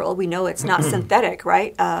natural, we know it's not synthetic,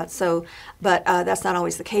 right? But that's not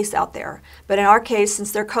always the case out there. But in our case,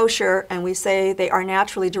 since they're kosher and we say they are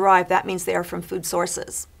naturally derived, that means they are from food sources.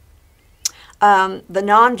 The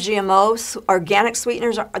non-GMO organic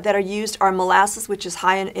sweeteners that are used are molasses, which is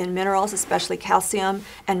high in minerals, especially calcium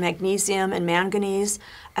and magnesium and manganese.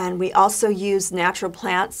 And we also use natural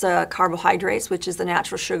plants carbohydrates, which is the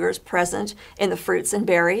natural sugars present in the fruits and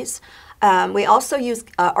berries. We also use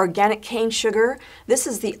organic cane sugar. This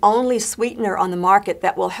is the only sweetener on the market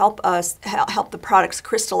that will help the products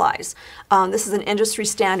crystallize. This is an industry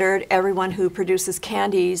standard. Everyone who produces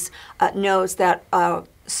candies knows that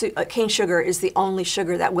cane sugar is the only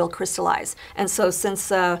sugar that will crystallize. And so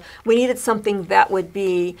since we needed something that would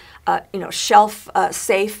be shelf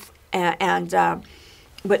safe and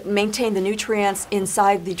but maintain the nutrients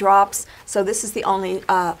inside the drops, so this is the only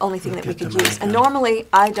thing that we could use. And normally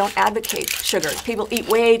I don't advocate sugar. People eat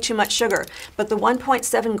way too much sugar, but the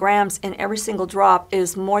 1.7 grams in every single drop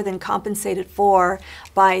is more than compensated for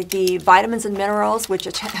by the vitamins and minerals, which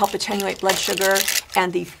help attenuate blood sugar,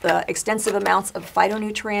 and the extensive amounts of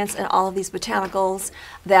phytonutrients and all of these botanicals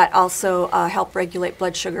that also help regulate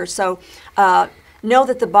blood sugar. So know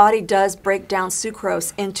that the body does break down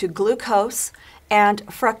sucrose into glucose and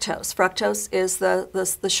fructose. Fructose is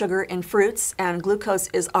the sugar in fruits, and glucose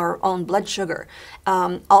is our own blood sugar.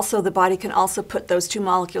 Also, the body can also put those two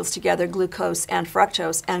molecules together, glucose and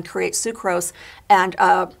fructose, and create sucrose and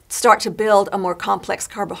start to build a more complex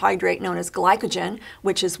carbohydrate known as glycogen,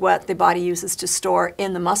 which is what the body uses to store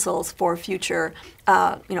in the muscles for future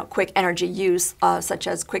quick energy use, such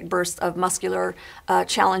as quick bursts of muscular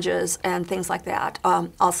challenges and things like that.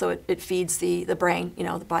 Also, it feeds the brain. You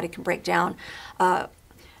know, the body can break down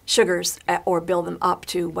sugars or build them up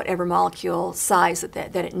to whatever molecule size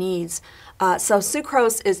that it needs. So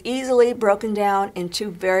sucrose is easily broken down into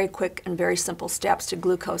very quick and very simple steps to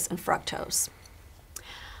glucose and fructose.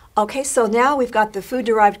 Okay, so now we've got the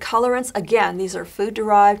food-derived colorants. Again, these are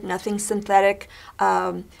food-derived, nothing synthetic.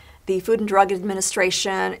 The Food and Drug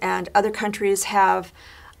Administration and other countries have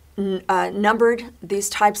numbered these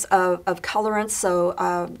types of colorants, so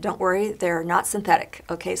don't worry, they're not synthetic.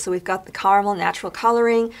 Okay, so we've got the caramel natural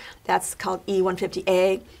coloring, that's called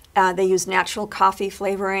E150A. They use natural coffee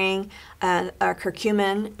flavoring,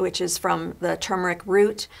 curcumin, which is from the turmeric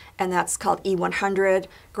root, and that's called E100.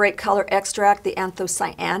 Grape color extract, the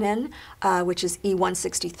anthocyanin, which is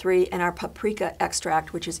E163, and our paprika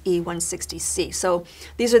extract, which is E160C. So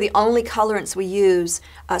these are the only colorants we use.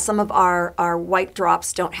 Some of our white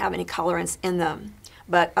drops don't have any colorants in them,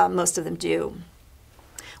 but most of them do.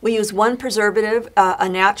 We use one preservative, a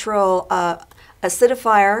natural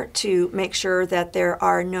acidifier, to make sure that there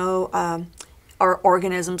are no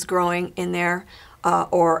organisms growing in there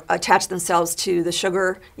or attach themselves to the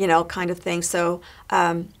sugar, kind of thing. So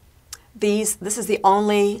this is the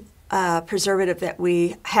only preservative that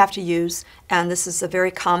we have to use, and this is a very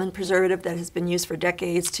common preservative that has been used for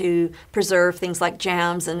decades to preserve things like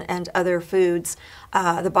jams and other foods.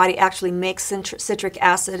 The body actually makes citric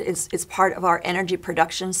acid. It's part of our energy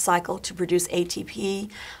production cycle to produce ATP,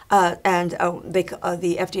 and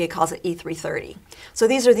the FDA calls it E330. So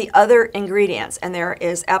these are the other ingredients, and there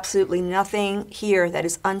is absolutely nothing here that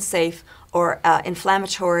is unsafe or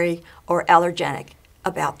inflammatory or allergenic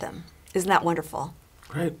about them. Isn't that wonderful?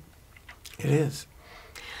 Right. It is.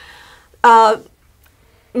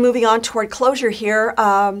 Moving on toward closure here,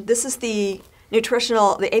 this is the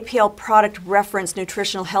APL product reference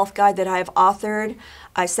nutritional health guide that I have authored.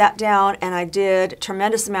 I sat down and I did a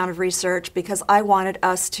tremendous amount of research because I wanted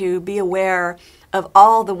us to be aware of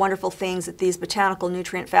all the wonderful things that these botanical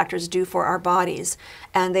nutrient factors do for our bodies,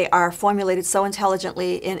 and they are formulated so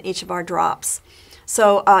intelligently in each of our drops.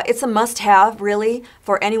 So it's a must-have, really,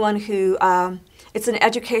 for anyone who it's an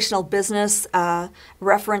educational business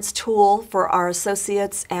reference tool for our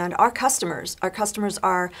associates and our customers. Our customers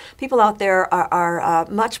are, people out there are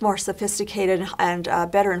much more sophisticated and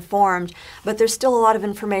better informed, but there's still a lot of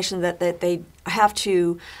information that they have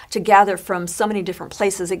to gather from so many different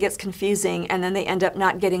places. It gets confusing, and then they end up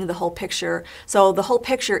not getting the whole picture. So the whole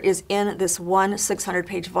picture is in this one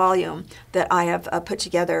 600-page volume that I have put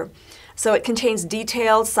together. So it contains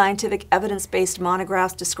detailed, scientific, evidence-based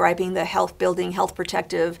monographs describing the health-building,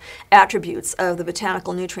 health-protective attributes of the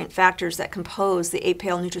botanical nutrient factors that compose the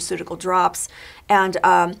APL nutraceutical drops. And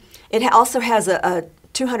it also has a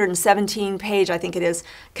 217-page, I think it is,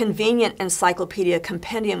 convenient encyclopedia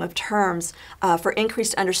compendium of terms for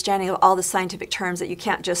increased understanding of all the scientific terms that you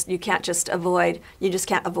can't just avoid. You just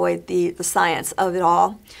can't avoid the science of it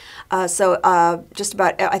all. So just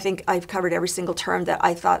about, I think I've covered every single term that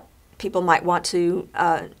I thought people might want to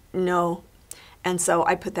know, and so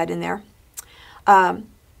I put that in there.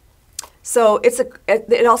 So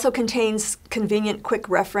it also contains convenient quick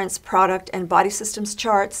reference product and body systems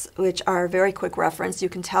charts, which are very quick reference. You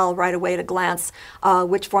can tell right away at a glance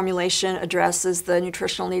which formulation addresses the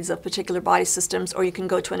nutritional needs of particular body systems, or you can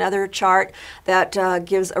go to another chart that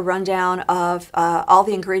gives a rundown of all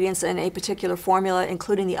the ingredients in a particular formula,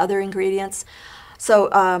 including the other ingredients.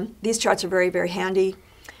 So these charts are very, very handy.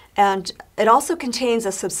 And it also contains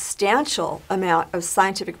a substantial amount of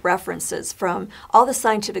scientific references from all the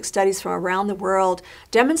scientific studies from around the world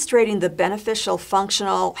demonstrating the beneficial,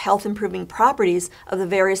 functional, health-improving properties of the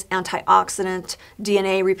various antioxidant,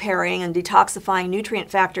 DNA repairing, and detoxifying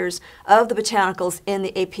nutrient factors of the botanicals in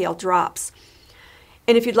the APL drops.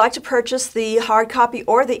 And if you'd like to purchase the hard copy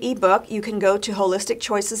or the ebook, you can go to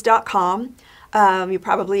holisticchoices.com. You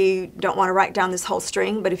probably don't want to write down this whole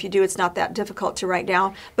string, but if you do, it's not that difficult to write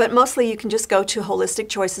down. But mostly you can just go to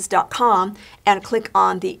holisticchoices.com and click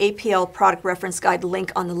on the APL product reference guide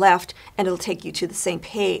link on the left, and it'll take you to the same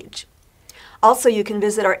page. Also, you can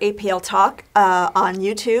visit our APL Talk on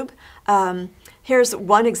YouTube. Here's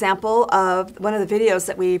one example of one of the videos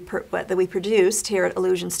that we produced here at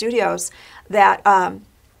Illusion Studios that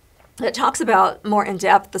talks about more in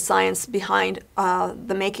depth the science behind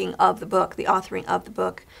the making of the book, the authoring of the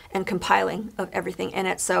book, and compiling of everything in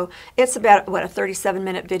it. So it's about, a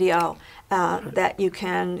 37-minute video that you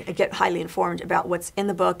can get highly informed about what's in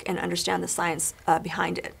the book and understand the science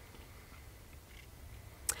behind it.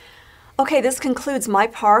 Okay, this concludes my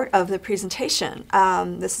part of the presentation.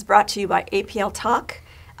 This is brought to you by APL Talk.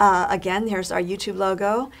 Again, here's our YouTube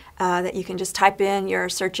logo that you can just type in your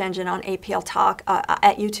search engine on APL Talk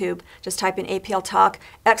at YouTube. Just type in APL Talk,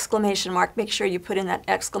 exclamation mark. Make sure you put in that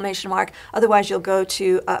exclamation mark. Otherwise, you'll go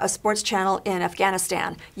to a sports channel in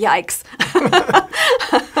Afghanistan. Yikes.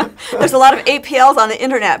 There's a lot of APLs on the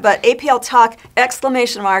internet, but APL Talk !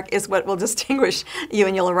 Is what will distinguish you,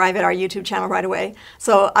 and you'll arrive at our YouTube channel right away.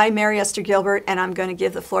 So I'm Mary Esther Gilbert, and I'm going to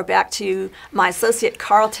give the floor back to my associate,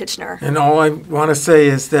 Carl Tichenor. And all I want to say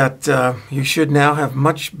is that you should now have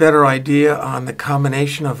much better idea on the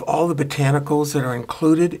combination of all the botanicals that are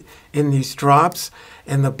included in these drops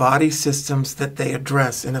and the body systems that they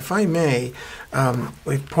address. And if I may,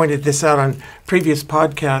 we've pointed this out on previous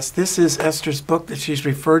podcasts. This is Esther's book that she's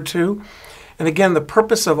referred to. And again, the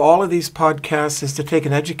purpose of all of these podcasts is to take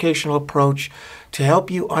an educational approach to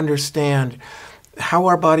help you understand how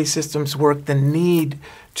our body systems work, the need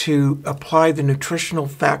to apply the nutritional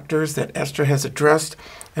factors that Esther has addressed.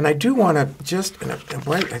 And I do want to just, I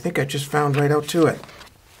think I just found right out to it,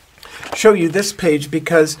 show you this page,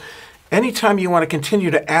 because anytime you want to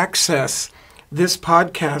continue to access this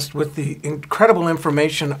podcast with the incredible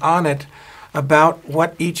information on it about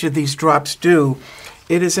what each of these drops do,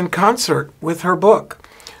 it is in concert with her book.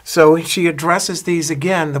 So she addresses these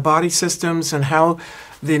again, the body systems and how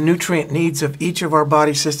the nutrient needs of each of our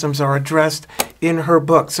body systems are addressed in her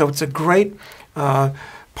book. So it's a great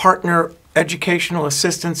partner educational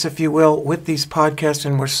assistance, if you will, with these podcasts,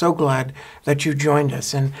 and we're so glad that you joined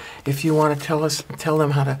us. And if you want to tell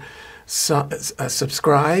them how to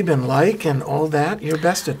subscribe and like and all that, you're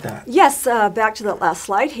best at that. Yes, back to the last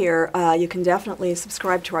slide here. You can definitely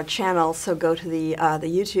subscribe to our channel. So go to the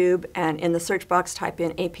YouTube, and in the search box type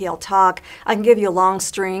in APL Talk. I can give you a long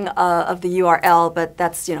string of the URL, but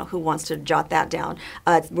that's, who wants to jot that down.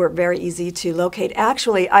 We're very easy to locate.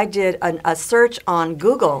 Actually, I did a search on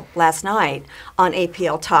Google last night on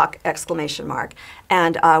APL Talk !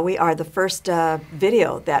 And we are the first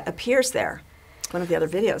video that appears there. One of the other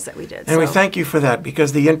videos that we did. And we thank you for that,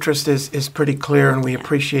 because the interest is pretty clear, and we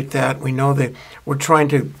appreciate that. We know that we're trying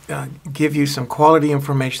to give you some quality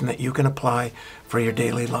information that you can apply for your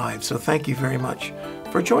daily lives. So thank you very much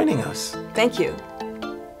for joining us. Thank you.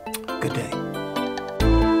 Good day.